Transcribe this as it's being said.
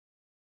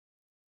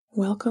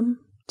Welcome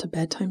to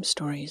Bedtime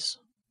Stories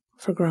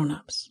for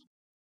Grown-Ups,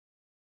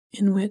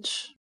 in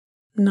which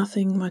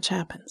nothing much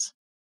happens.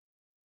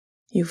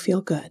 You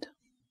feel good,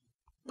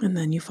 and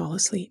then you fall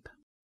asleep.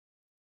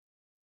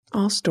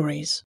 All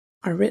stories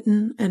are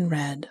written and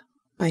read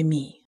by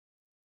me,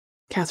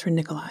 Catherine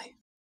Nicolai,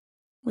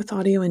 with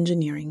audio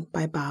engineering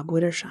by Bob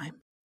Wittersheim.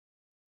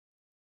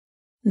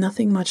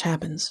 Nothing Much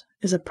Happens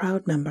is a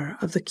proud member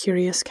of the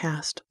Curious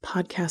Cast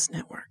podcast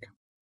network.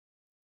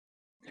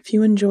 If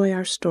you enjoy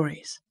our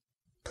stories,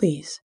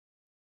 please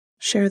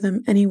share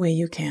them any way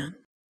you can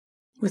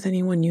with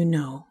anyone you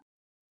know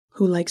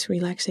who likes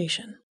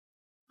relaxation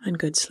and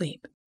good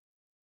sleep.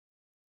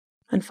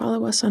 And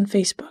follow us on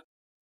Facebook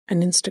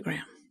and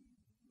Instagram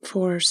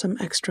for some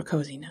extra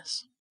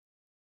coziness.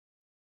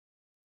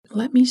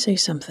 Let me say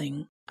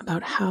something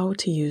about how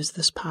to use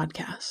this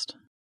podcast.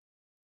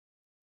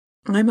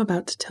 I'm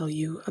about to tell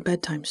you a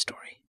bedtime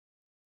story.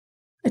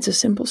 It's a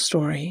simple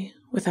story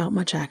without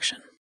much action,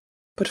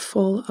 but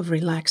full of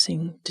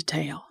relaxing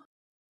detail.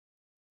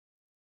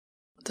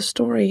 The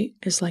story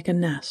is like a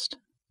nest,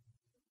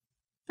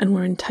 and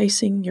we're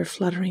enticing your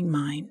fluttering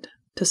mind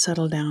to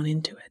settle down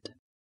into it.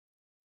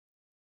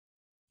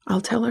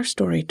 I'll tell our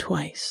story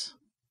twice,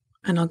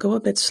 and I'll go a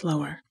bit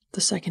slower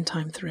the second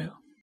time through.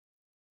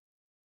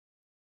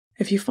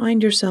 If you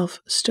find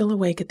yourself still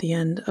awake at the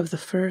end of the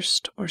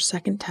first or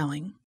second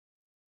telling,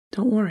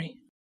 don't worry.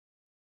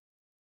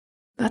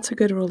 That's a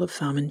good rule of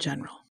thumb in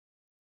general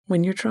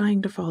when you're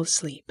trying to fall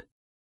asleep.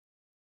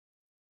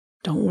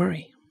 Don't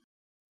worry.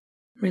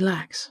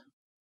 Relax.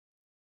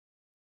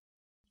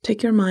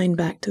 Take your mind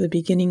back to the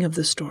beginning of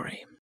the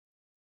story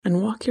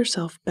and walk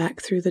yourself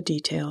back through the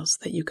details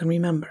that you can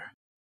remember,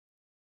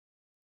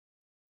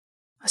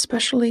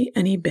 especially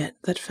any bit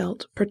that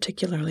felt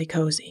particularly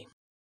cozy.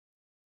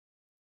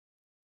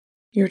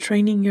 You're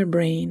training your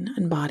brain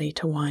and body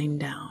to wind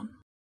down,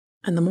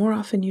 and the more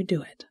often you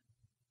do it,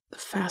 the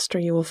faster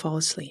you will fall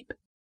asleep.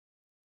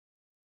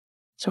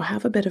 So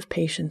have a bit of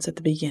patience at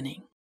the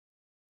beginning.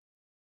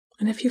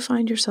 And if you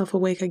find yourself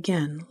awake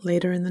again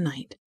later in the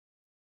night,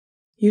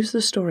 use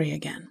the story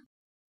again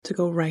to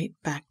go right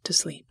back to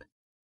sleep.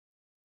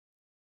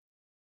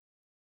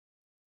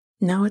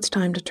 Now it's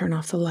time to turn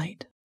off the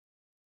light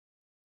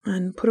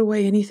and put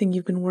away anything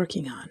you've been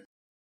working on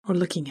or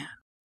looking at.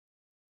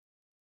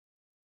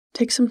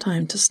 Take some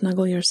time to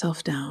snuggle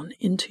yourself down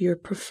into your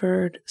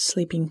preferred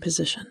sleeping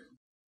position.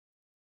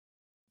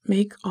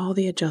 Make all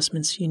the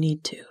adjustments you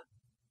need to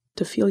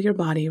feel your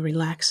body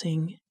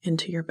relaxing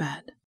into your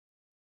bed.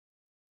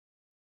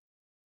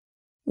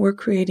 We're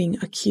creating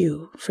a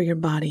cue for your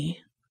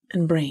body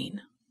and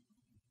brain,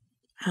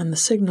 and the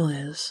signal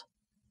is,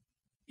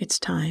 it's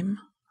time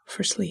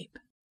for sleep.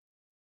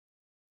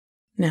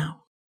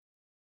 Now,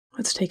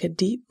 let's take a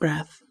deep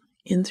breath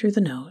in through the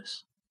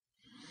nose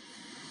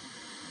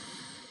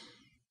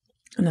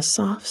and a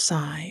soft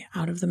sigh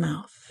out of the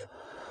mouth.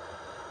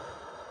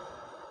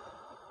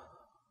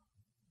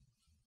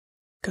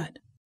 Good.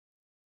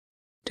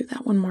 Do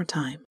that one more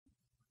time.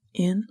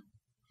 In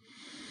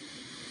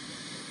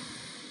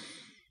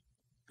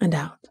and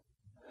out.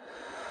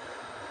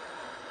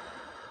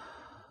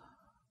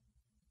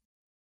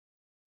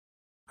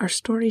 Our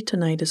story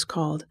tonight is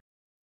called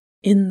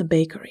In the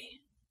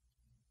Bakery,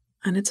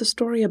 and it's a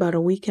story about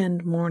a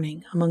weekend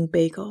morning among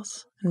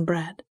bagels and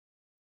bread.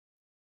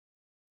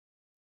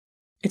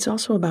 It's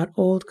also about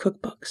old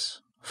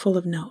cookbooks full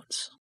of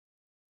notes,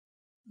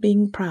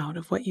 being proud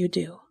of what you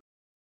do,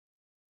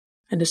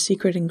 and a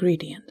secret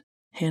ingredient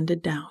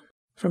handed down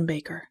from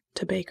baker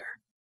to baker.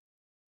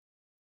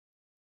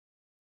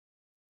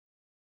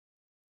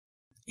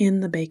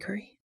 In the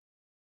Bakery.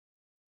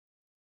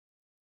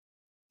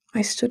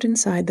 I stood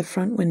inside the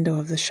front window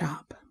of the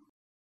shop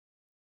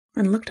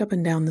and looked up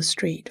and down the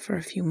street for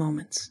a few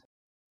moments.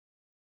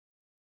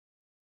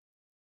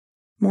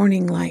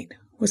 Morning light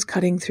was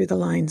cutting through the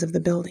lines of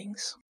the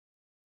buildings,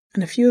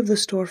 and a few of the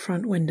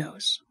storefront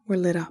windows were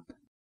lit up.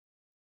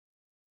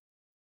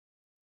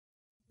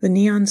 The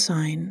neon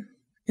sign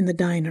in the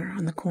diner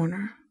on the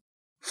corner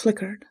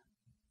flickered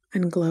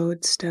and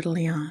glowed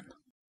steadily on.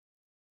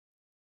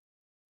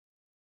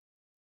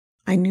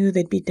 I knew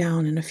they'd be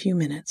down in a few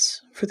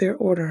minutes for their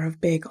order of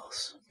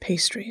bagels,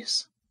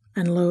 pastries,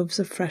 and loaves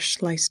of fresh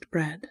sliced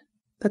bread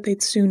that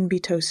they'd soon be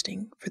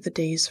toasting for the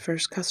day's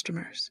first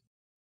customers.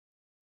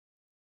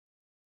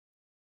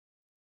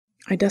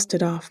 I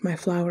dusted off my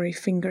floury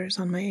fingers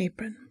on my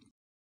apron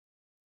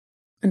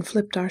and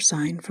flipped our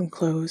sign from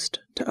closed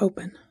to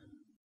open.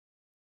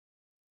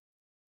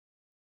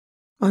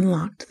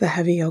 Unlocked the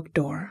heavy oak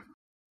door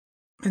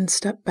and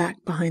stepped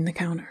back behind the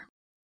counter.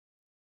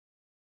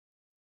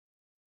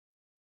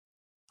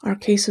 Our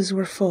cases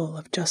were full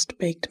of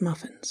just-baked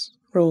muffins,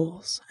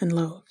 rolls, and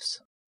loaves.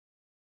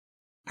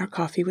 Our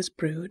coffee was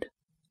brewed,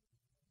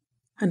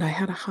 and I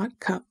had a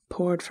hot cup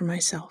poured for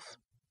myself,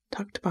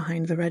 tucked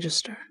behind the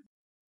register.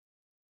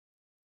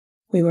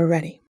 We were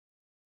ready.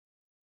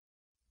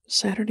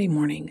 Saturday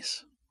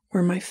mornings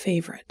were my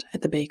favorite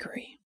at the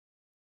bakery.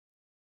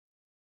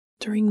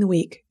 During the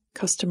week,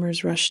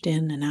 customers rushed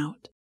in and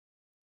out,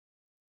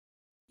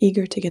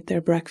 eager to get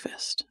their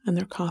breakfast and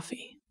their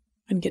coffee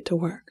and get to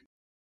work.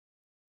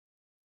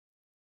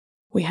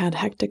 We had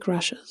hectic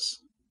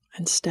rushes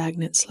and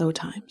stagnant slow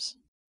times.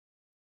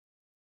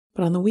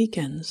 But on the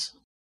weekends,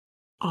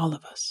 all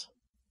of us,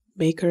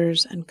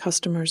 bakers and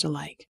customers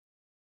alike,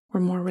 were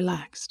more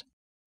relaxed.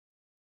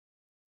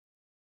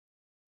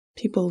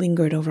 People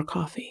lingered over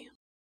coffee,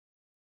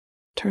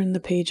 turned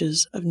the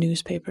pages of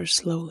newspapers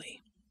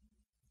slowly,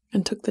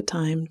 and took the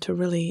time to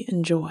really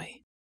enjoy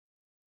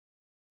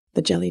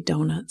the jelly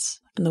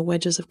donuts and the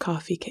wedges of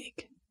coffee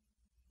cake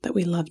that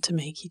we loved to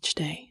make each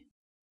day.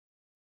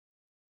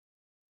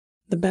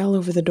 The bell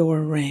over the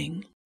door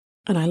rang,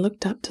 and I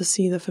looked up to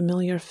see the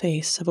familiar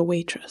face of a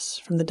waitress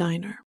from the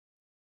diner,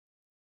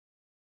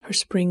 her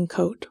spring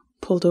coat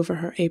pulled over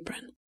her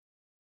apron,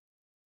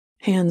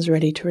 hands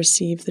ready to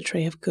receive the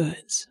tray of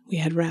goods we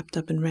had wrapped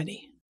up and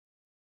ready.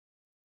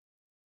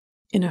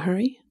 "In a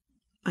hurry?"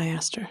 I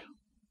asked her.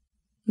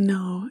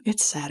 "No,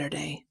 it's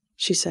Saturday,"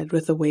 she said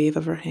with a wave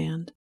of her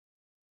hand.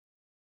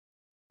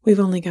 "We've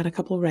only got a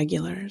couple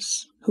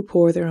regulars who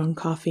pour their own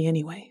coffee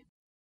anyway."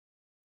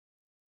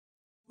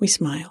 We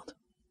smiled.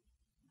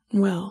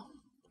 "Well,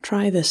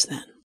 try this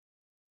then."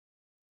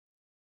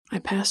 I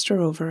passed her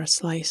over a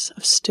slice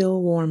of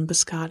still warm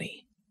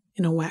biscotti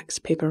in a wax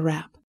paper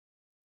wrap.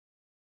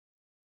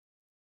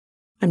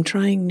 "I'm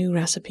trying new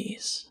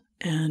recipes,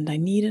 and I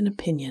need an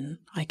opinion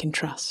I can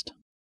trust."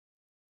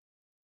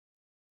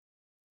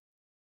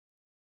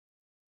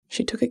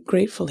 She took it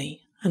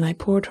gratefully, and I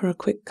poured her a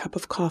quick cup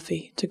of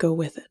coffee to go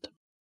with it.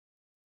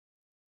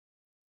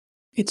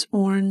 "It's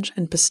orange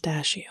and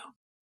pistachio,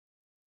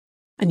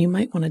 and you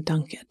might want to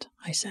dunk it,"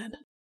 I said,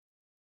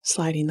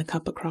 sliding the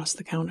cup across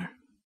the counter.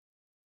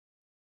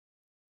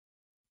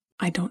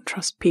 "I don't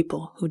trust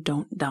people who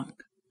don't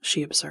dunk,"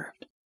 she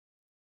observed.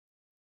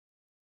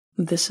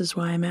 "This is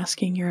why I'm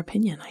asking your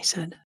opinion," I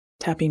said,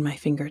 tapping my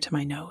finger to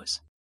my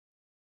nose.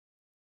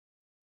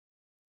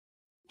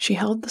 She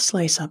held the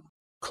slice up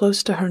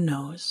close to her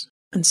nose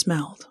and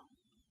smelled.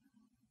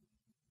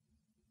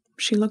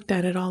 She looked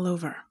at it all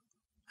over,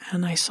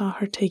 and I saw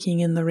her taking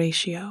in the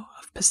ratio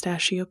of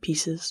pistachio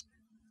pieces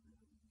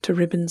to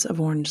ribbons of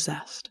orange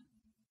zest.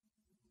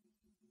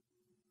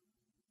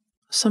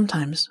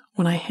 Sometimes,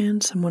 when I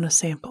hand someone a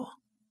sample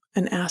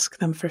and ask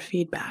them for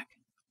feedback,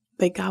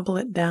 they gobble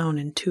it down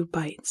in 2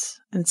 bites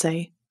and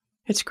say,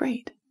 "It's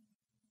great,"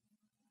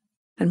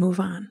 and move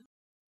on,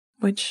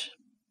 which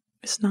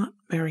is not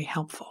very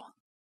helpful.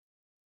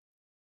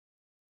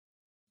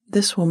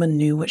 This woman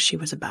knew what she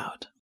was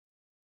about.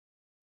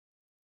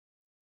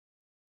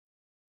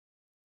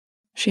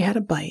 She had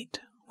a bite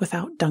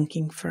without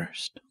dunking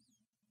first,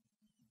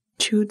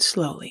 chewed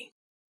slowly,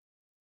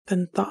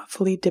 then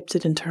thoughtfully dipped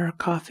it into her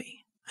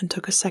coffee and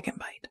took a second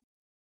bite.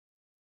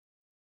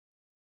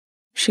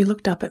 She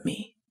looked up at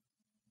me,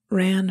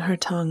 ran her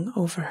tongue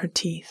over her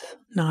teeth,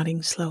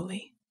 nodding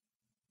slowly.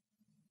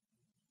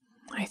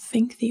 "I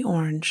think the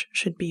orange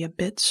should be a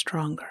bit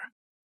stronger.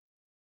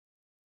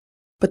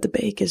 But the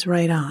bake is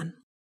right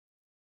on.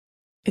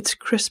 It's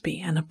crispy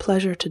and a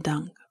pleasure to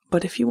dunk,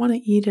 but if you want to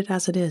eat it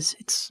as it is,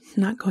 it's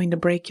not going to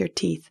break your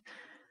teeth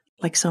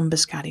like some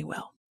biscotti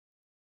will.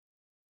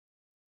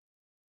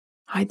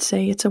 I'd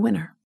say it's a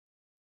winner."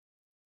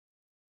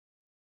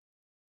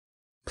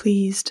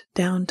 Pleased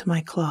down to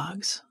my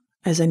clogs,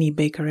 as any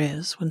baker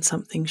is when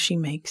something she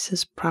makes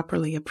is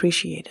properly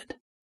appreciated,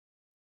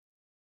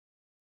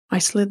 I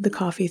slid the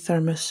coffee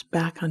thermos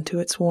back onto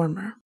its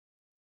warmer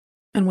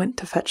and went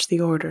to fetch the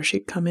order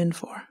she'd come in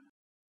for.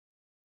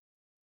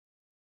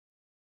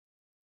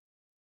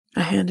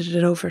 I handed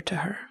it over to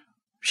her.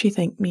 She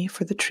thanked me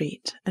for the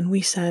treat, and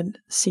we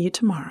said, "See you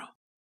tomorrow,"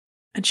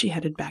 and she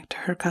headed back to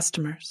her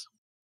customers.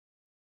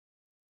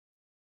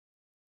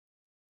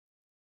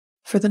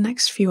 For the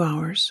next few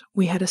hours,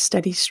 we had a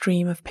steady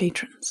stream of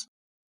patrons.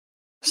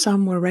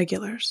 Some were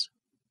regulars,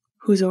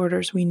 whose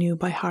orders we knew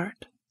by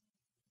heart,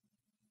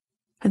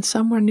 and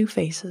some were new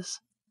faces,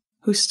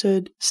 who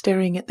stood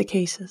staring at the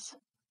cases,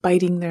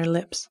 biting their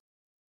lips,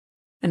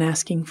 and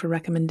asking for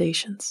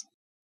recommendations.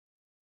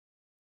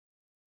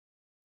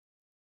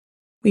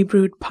 We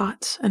brewed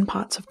pots and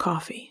pots of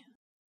coffee,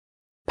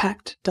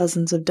 packed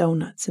dozens of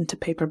donuts into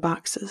paper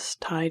boxes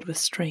tied with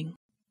string,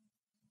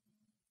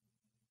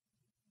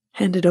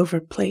 handed over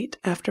plate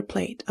after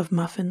plate of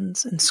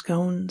muffins and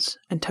scones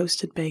and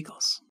toasted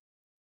bagels.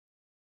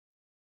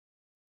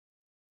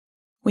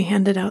 We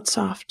handed out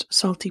soft,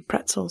 salty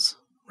pretzels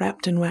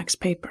wrapped in wax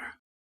paper.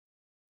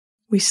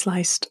 We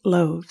sliced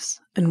loaves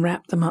and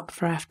wrapped them up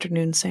for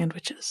afternoon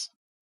sandwiches.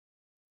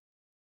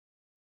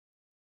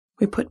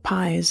 We put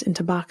pies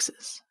into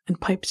boxes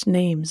and piped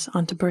names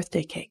onto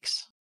birthday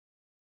cakes.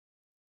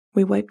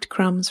 We wiped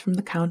crumbs from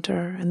the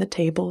counter and the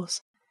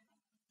tables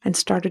and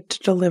started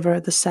to deliver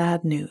the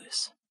sad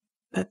news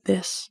that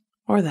this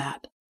or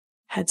that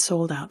had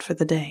sold out for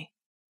the day.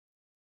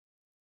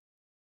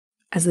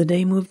 As the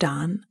day moved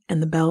on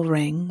and the bell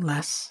rang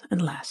less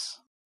and less,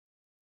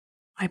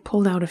 I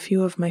pulled out a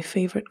few of my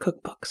favorite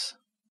cookbooks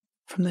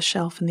from the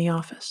shelf in the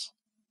office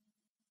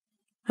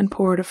and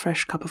poured a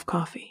fresh cup of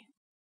coffee.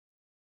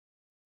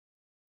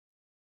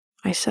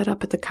 I sat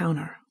up at the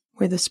counter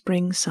where the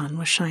spring sun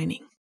was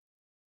shining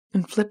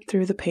and flipped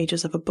through the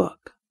pages of a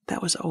book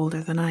that was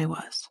older than I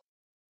was,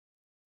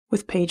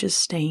 with pages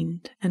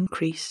stained and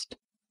creased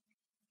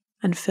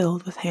and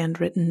filled with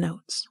handwritten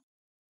notes.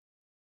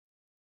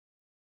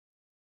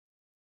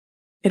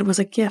 It was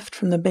a gift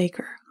from the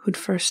baker who'd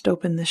first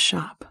opened this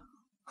shop,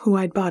 who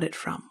I'd bought it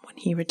from when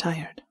he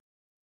retired.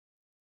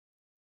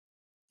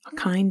 A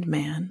kind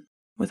man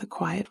with a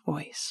quiet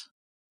voice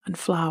and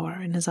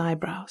flour in his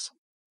eyebrows.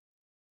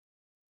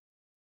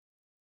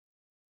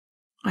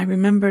 I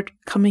remembered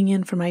coming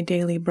in for my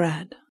daily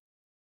bread,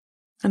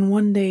 and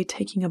one day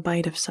taking a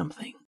bite of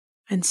something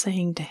and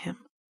saying to him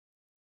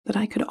that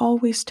I could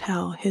always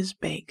tell his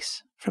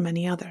bakes from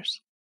any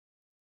others,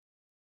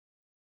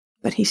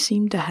 that he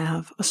seemed to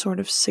have a sort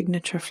of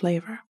signature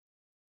flavor.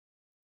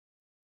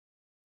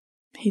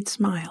 He'd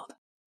smiled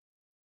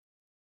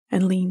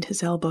and leaned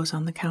his elbows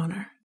on the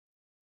counter,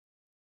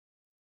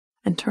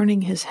 and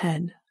turning his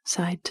head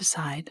side to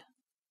side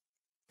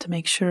to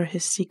make sure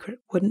his secret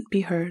wouldn't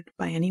be heard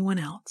by anyone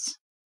else,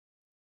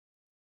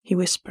 he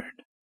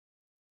whispered,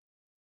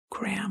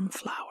 "Graham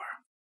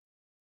Flour."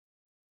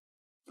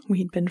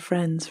 We'd been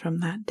friends from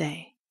that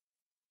day,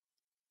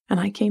 and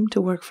I came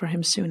to work for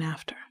him soon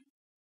after.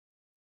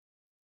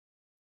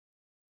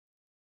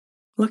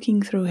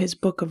 Looking through his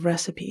book of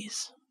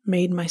recipes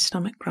made my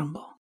stomach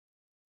grumble,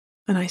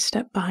 and I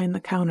stepped behind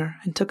the counter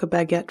and took a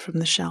baguette from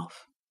the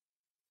shelf.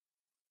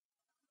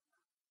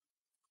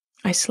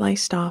 I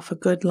sliced off a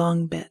good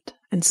long bit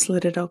and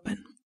slit it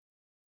open.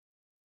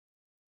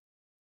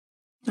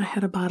 I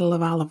had a bottle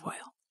of olive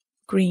oil,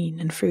 green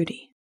and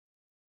fruity,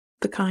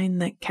 the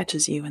kind that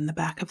catches you in the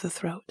back of the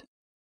throat.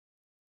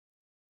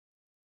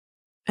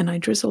 And I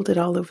drizzled it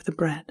all over the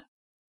bread.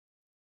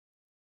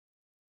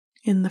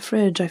 In the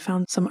fridge, I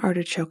found some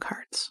artichoke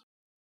hearts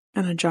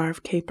and a jar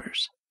of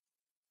capers.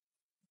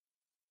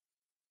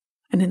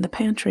 And in the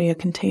pantry, a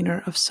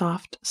container of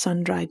soft,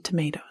 sun-dried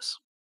tomatoes.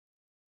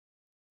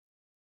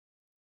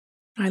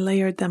 I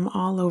layered them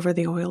all over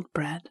the oiled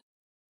bread,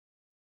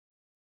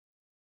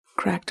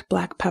 cracked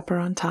black pepper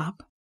on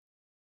top,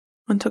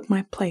 and took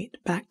my plate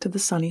back to the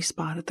sunny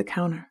spot at the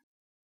counter.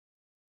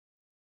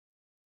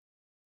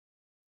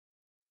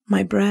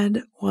 My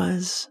bread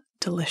was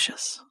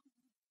delicious,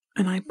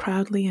 and I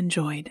proudly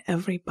enjoyed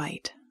every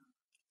bite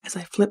as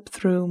I flipped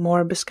through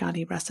more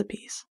biscotti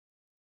recipes.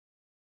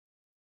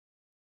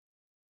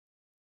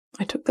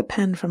 I took the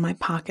pen from my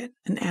pocket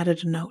and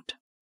added a note.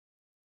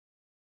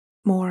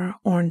 More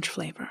orange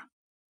flavor.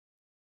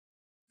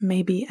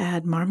 Maybe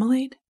add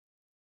marmalade?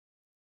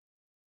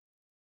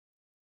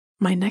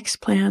 My next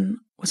plan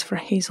was for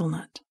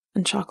hazelnut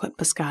and chocolate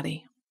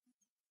biscotti,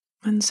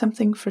 and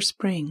something for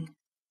spring.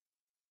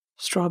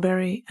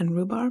 Strawberry and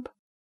rhubarb?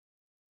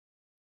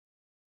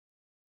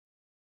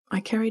 I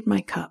carried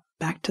my cup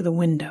back to the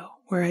window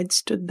where I'd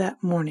stood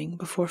that morning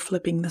before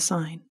flipping the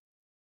sign.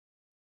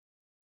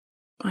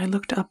 I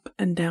looked up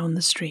and down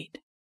the street.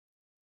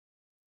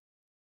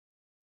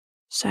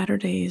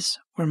 Saturdays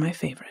were my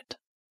favorite.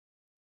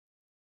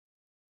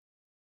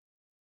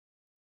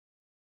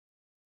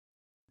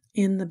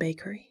 In the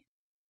bakery.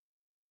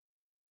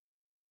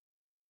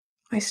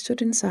 I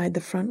stood inside the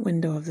front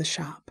window of the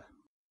shop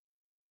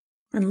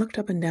and looked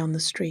up and down the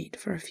street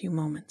for a few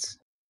moments.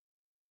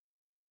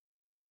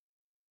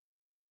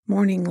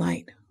 Morning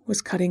light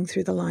was cutting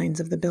through the lines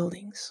of the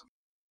buildings,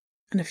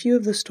 and a few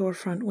of the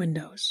storefront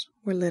windows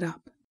were lit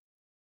up.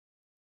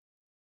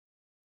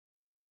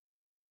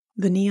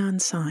 The neon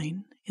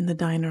sign in the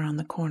diner on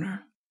the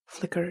corner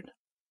flickered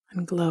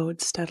and glowed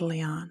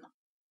steadily on.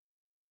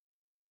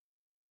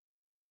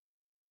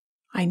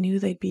 I knew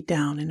they'd be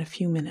down in a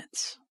few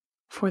minutes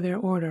for their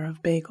order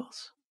of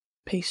bagels,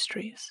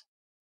 pastries,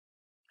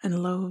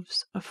 and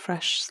loaves of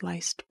fresh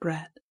sliced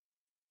bread,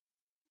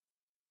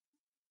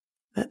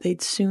 that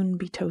they'd soon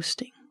be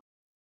toasting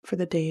for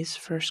the day's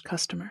first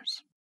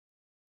customers.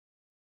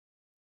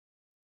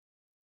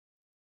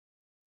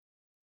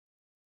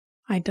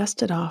 I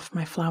dusted off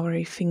my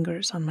floury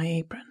fingers on my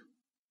apron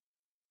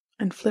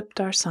and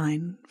flipped our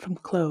sign from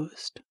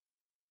closed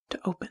to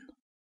open,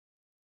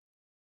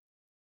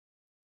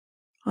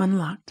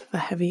 unlocked the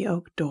heavy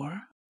oak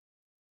door,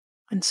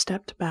 and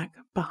stepped back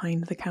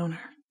behind the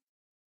counter.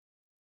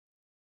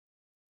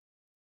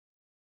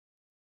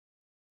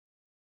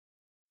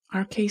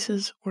 Our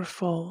cases were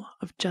full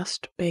of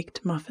just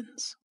baked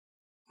muffins,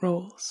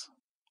 rolls,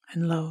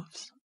 and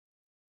loaves.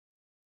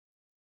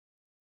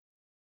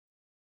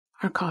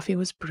 Our coffee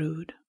was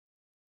brewed,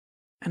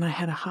 and I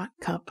had a hot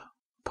cup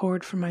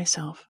poured for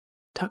myself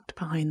tucked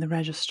behind the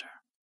register.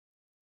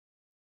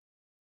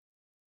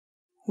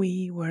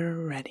 We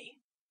were ready.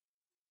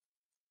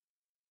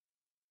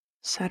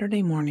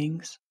 Saturday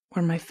mornings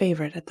were my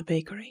favorite at the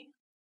bakery.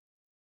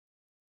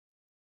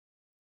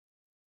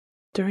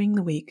 During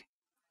the week,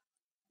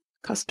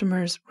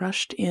 customers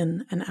rushed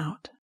in and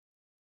out,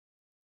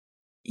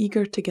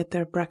 eager to get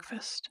their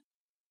breakfast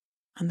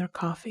and their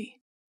coffee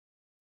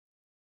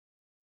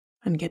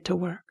and get to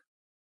work.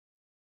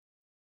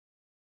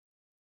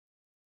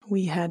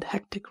 We had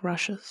hectic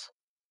rushes,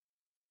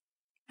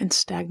 and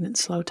stagnant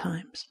slow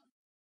times.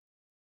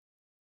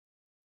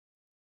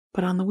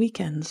 But on the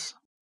weekends,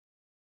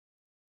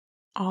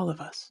 all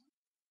of us,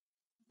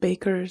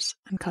 bakers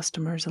and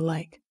customers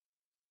alike,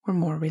 were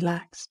more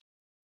relaxed.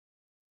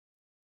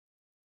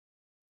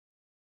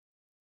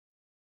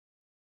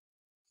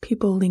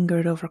 People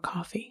lingered over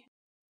coffee,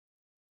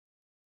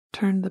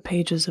 turned the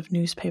pages of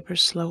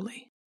newspapers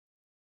slowly,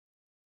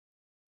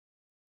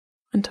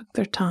 and took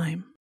their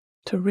time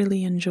to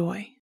really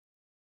enjoy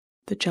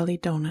the jelly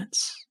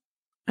donuts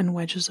and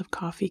wedges of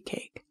coffee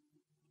cake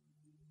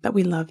that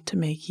we loved to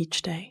make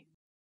each day.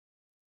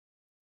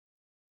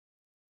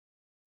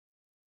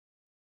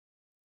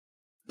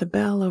 The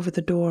bell over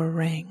the door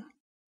rang,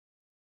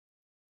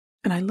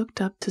 and I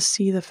looked up to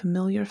see the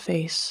familiar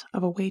face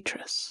of a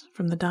waitress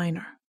from the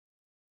diner.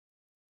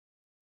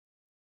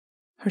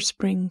 Her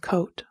spring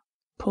coat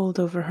pulled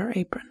over her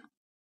apron,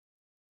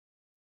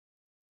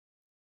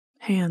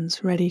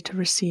 hands ready to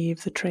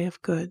receive the tray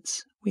of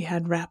goods we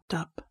had wrapped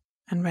up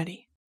and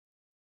ready.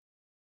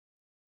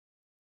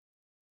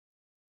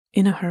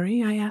 "In a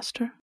hurry?" I asked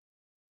her.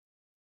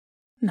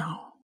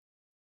 "No.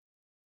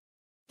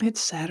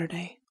 It's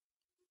Saturday,"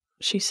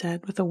 she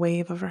said with a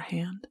wave of her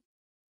hand.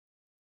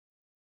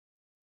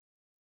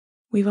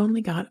 "We've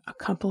only got a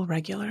couple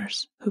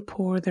regulars who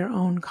pour their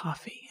own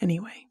coffee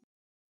anyway."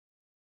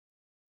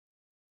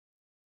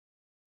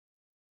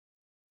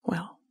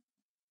 "Well,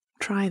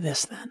 try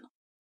this then."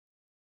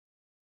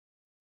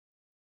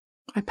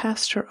 I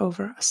passed her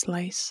over a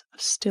slice of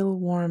still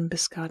warm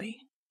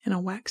biscotti in a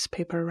wax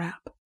paper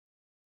wrap.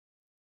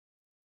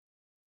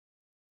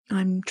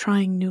 "I'm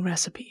trying new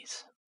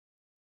recipes,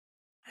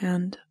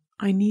 and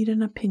I need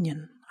an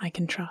opinion I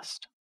can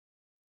trust."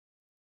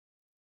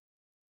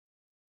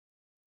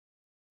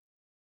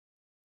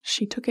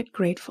 She took it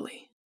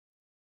gratefully,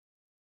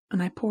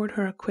 and I poured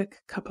her a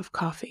quick cup of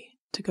coffee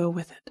to go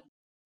with it.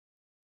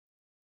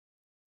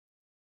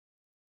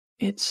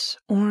 "It's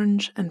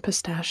orange and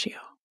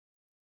pistachio,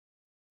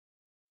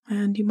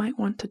 and you might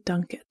want to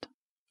dunk it,"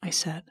 I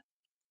said,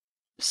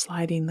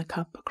 sliding the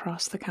cup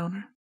across the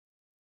counter.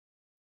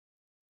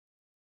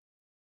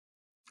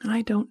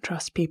 "I don't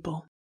trust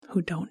people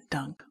who don't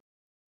dunk,"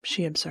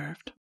 she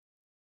observed.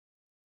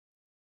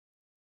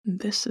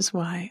 "This is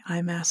why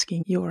I'm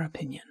asking your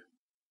opinion,"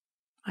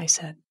 I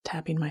said,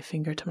 tapping my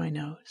finger to my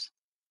nose.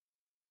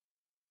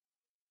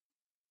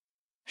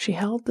 She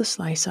held the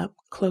slice up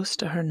close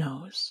to her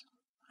nose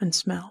and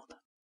smelled.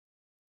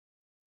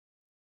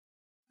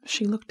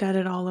 She looked at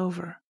it all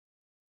over,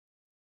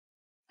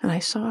 and I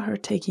saw her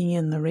taking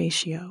in the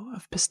ratio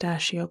of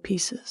pistachio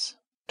pieces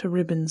to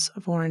ribbons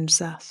of orange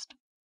zest.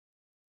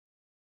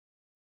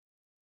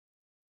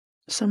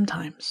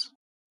 Sometimes,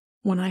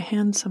 when I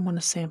hand someone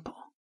a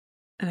sample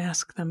and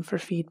ask them for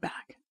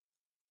feedback,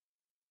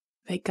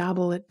 they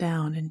gobble it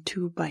down in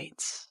 2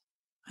 bites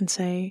and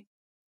say,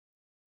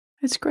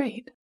 "It's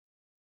great,"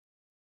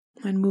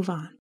 and move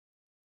on,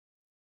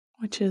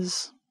 which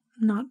is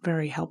not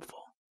very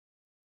helpful.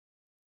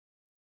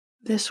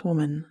 This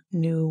woman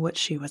knew what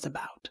she was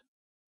about.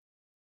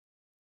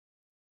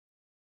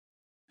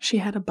 She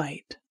had a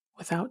bite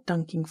without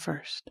dunking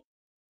first,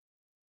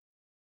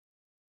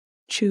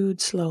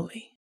 chewed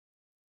slowly,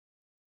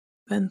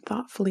 then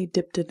thoughtfully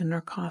dipped it in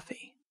her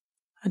coffee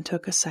and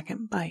took a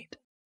second bite.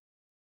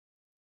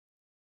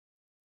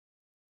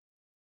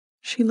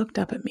 She looked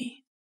up at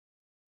me,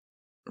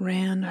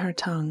 ran her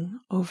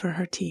tongue over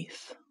her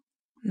teeth,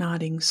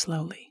 nodding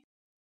slowly.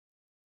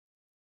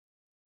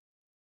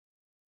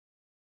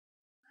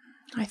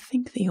 "I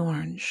think the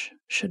orange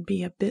should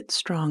be a bit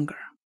stronger,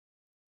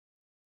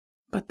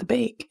 but the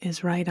bake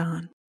is right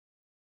on.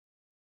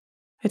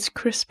 It's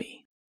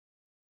crispy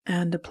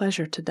and a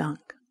pleasure to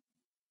dunk.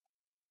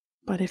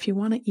 But if you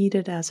want to eat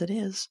it as it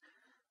is,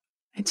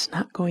 it's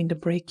not going to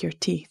break your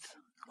teeth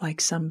like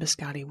some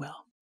biscotti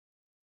will.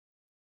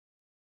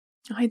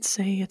 I'd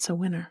say it's a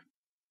winner."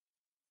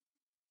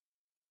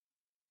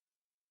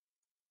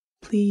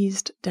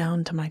 Pleased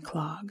down to my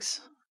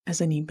clogs, as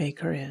any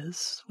baker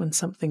is when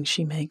something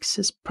she makes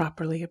is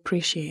properly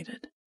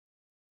appreciated,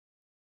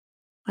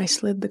 I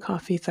slid the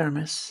coffee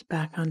thermos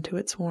back onto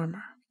its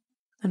warmer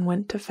and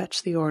went to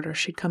fetch the order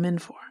she'd come in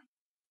for.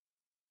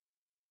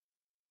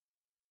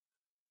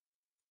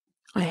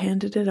 I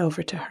handed it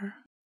over to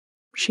her.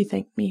 She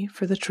thanked me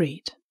for the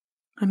treat,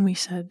 and we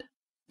said,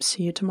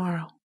 "See you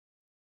tomorrow,"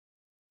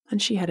 and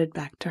she headed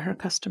back to her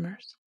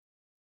customers.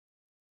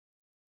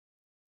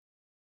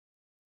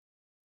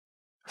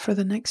 For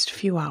the next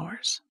few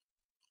hours,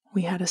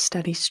 we had a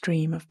steady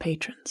stream of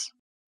patrons.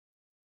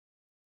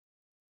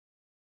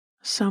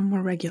 Some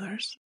were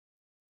regulars,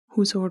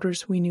 whose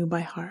orders we knew by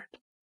heart,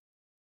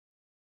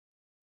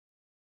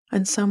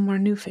 and some were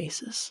new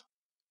faces,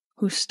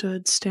 who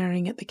stood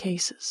staring at the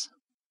cases,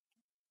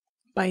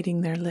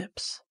 biting their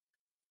lips,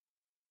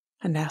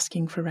 and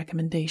asking for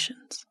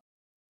recommendations.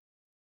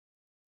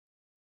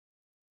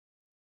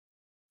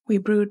 We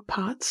brewed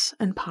pots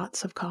and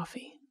pots of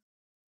coffee,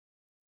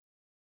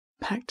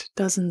 packed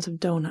dozens of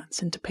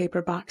donuts into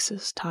paper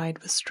boxes tied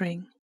with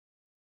string,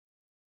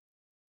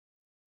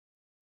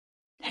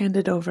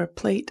 handed over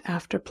plate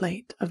after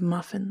plate of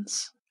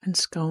muffins and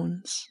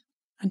scones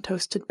and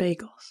toasted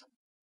bagels.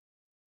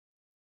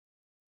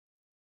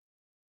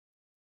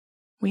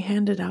 We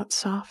handed out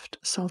soft,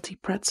 salty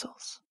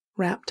pretzels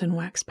wrapped in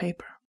wax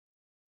paper.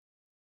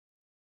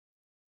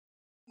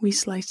 We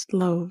sliced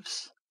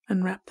loaves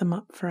and wrapped them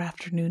up for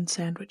afternoon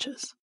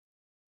sandwiches.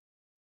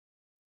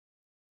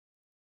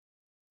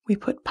 We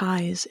put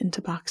pies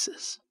into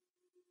boxes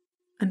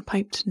and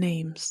piped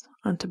names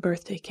onto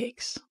birthday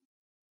cakes.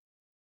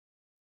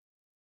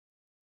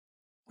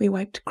 We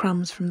wiped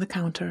crumbs from the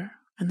counter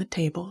and the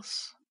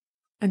tables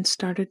and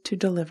started to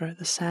deliver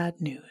the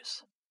sad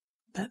news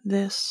that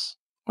this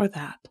or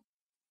that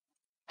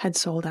had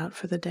sold out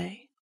for the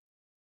day.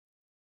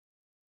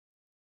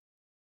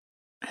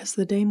 As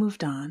the day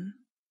moved on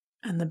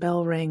and the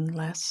bell rang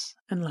less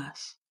and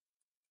less,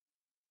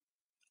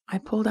 I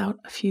pulled out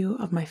a few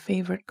of my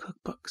favorite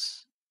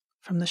cookbooks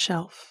from the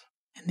shelf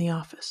in the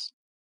office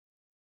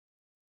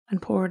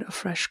and poured a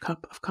fresh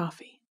cup of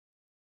coffee.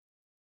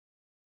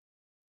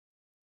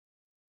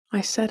 I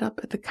sat up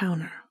at the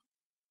counter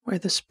where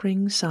the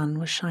spring sun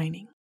was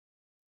shining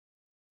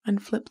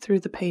and flipped through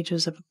the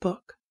pages of a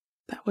book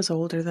that was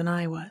older than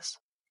I was,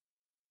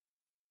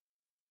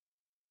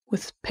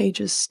 with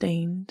pages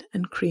stained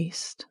and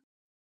creased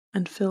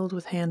and filled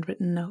with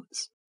handwritten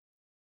notes.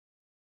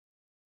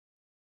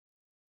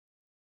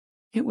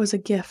 It was a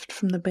gift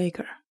from the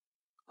baker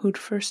who'd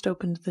first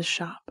opened the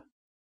shop,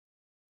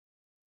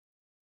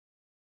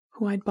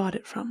 who I'd bought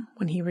it from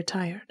when he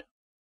retired.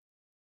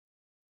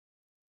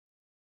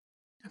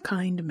 A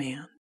kind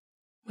man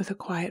with a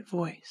quiet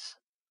voice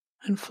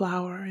and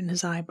flour in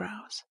his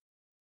eyebrows.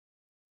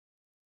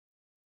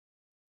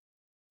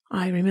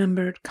 I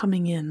remembered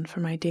coming in for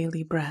my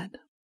daily bread,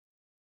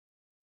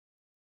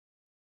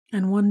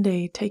 and one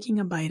day taking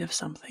a bite of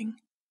something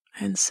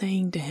and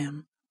saying to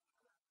him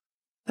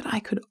that I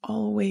could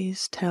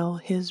always tell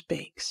his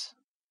bakes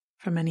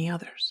from any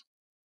others,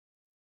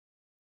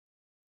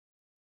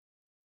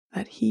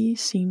 that he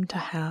seemed to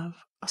have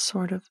a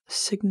sort of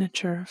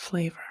signature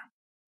flavor.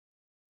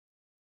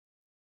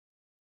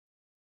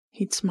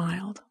 He'd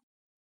smiled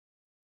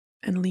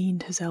and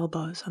leaned his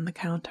elbows on the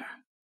counter,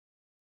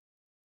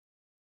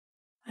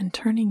 and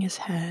turning his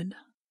head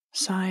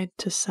side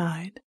to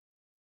side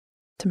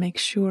to make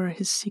sure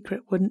his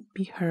secret wouldn't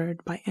be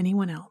heard by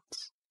anyone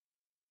else,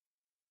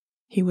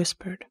 he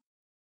whispered,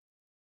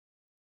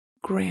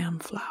 "Graham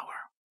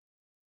flour."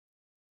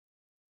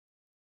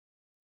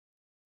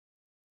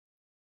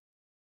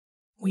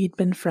 We'd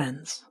been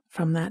friends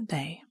from that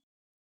day,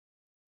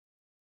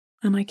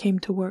 and I came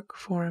to work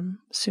for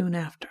him soon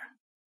after.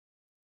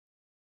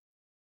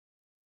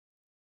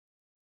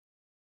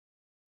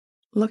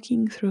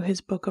 Looking through his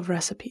book of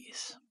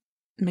recipes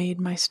made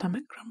my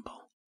stomach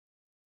grumble,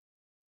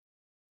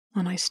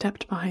 and I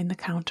stepped behind the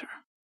counter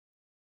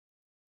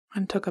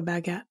and took a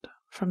baguette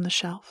from the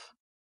shelf.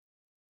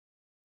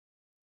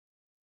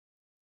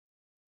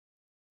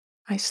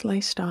 I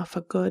sliced off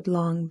a good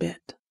long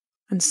bit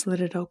and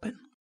slit it open.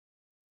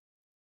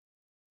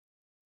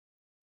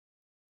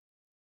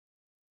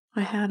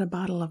 I had a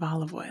bottle of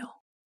olive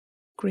oil,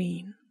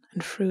 green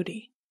and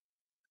fruity,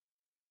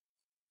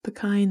 the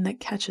kind that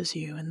catches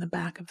you in the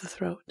back of the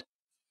throat,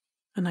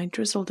 and I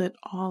drizzled it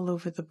all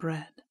over the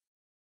bread.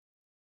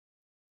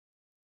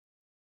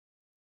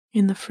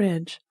 In the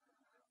fridge,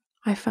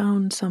 I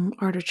found some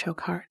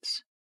artichoke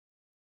hearts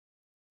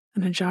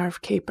and a jar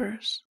of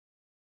capers,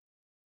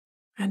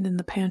 and in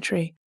the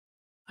pantry,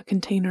 a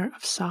container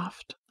of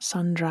soft,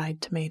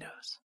 sun-dried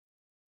tomatoes.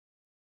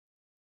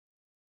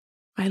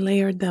 I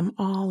layered them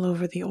all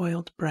over the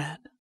oiled bread,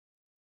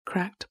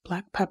 cracked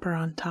black pepper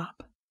on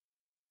top,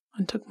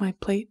 and took my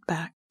plate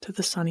back to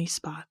the sunny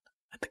spot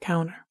at the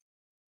counter.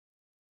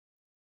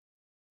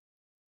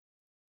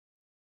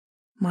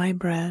 My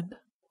bread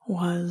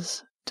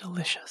was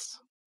delicious,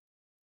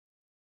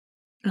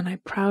 and I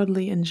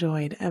proudly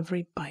enjoyed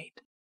every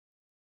bite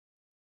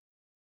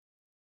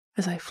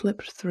as I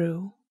flipped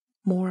through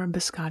more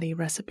biscotti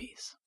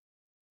recipes.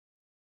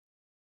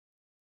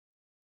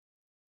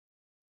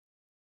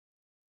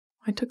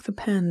 I took the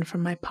pen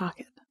from my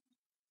pocket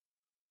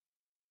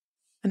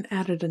and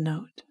added a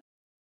note.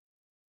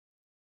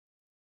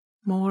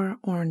 More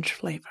orange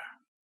flavor.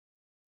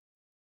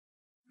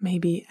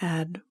 Maybe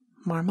add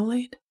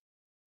marmalade?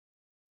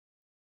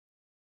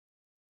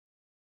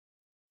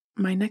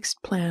 My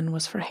next plan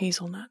was for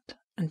hazelnut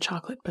and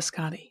chocolate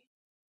biscotti.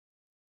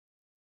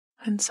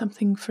 And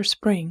something for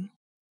spring.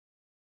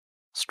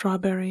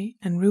 Strawberry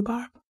and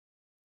rhubarb.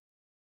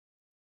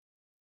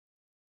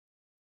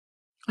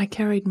 I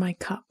carried my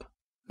cup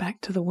back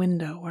to the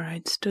window where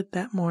I'd stood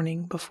that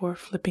morning before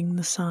flipping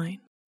the sign.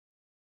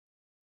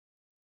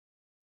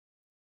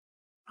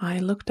 I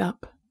looked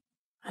up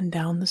and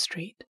down the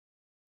street.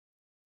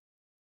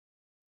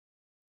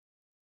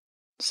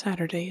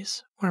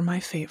 Saturdays were my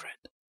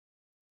favorite.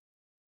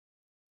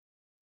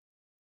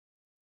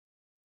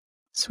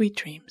 Sweet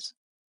dreams.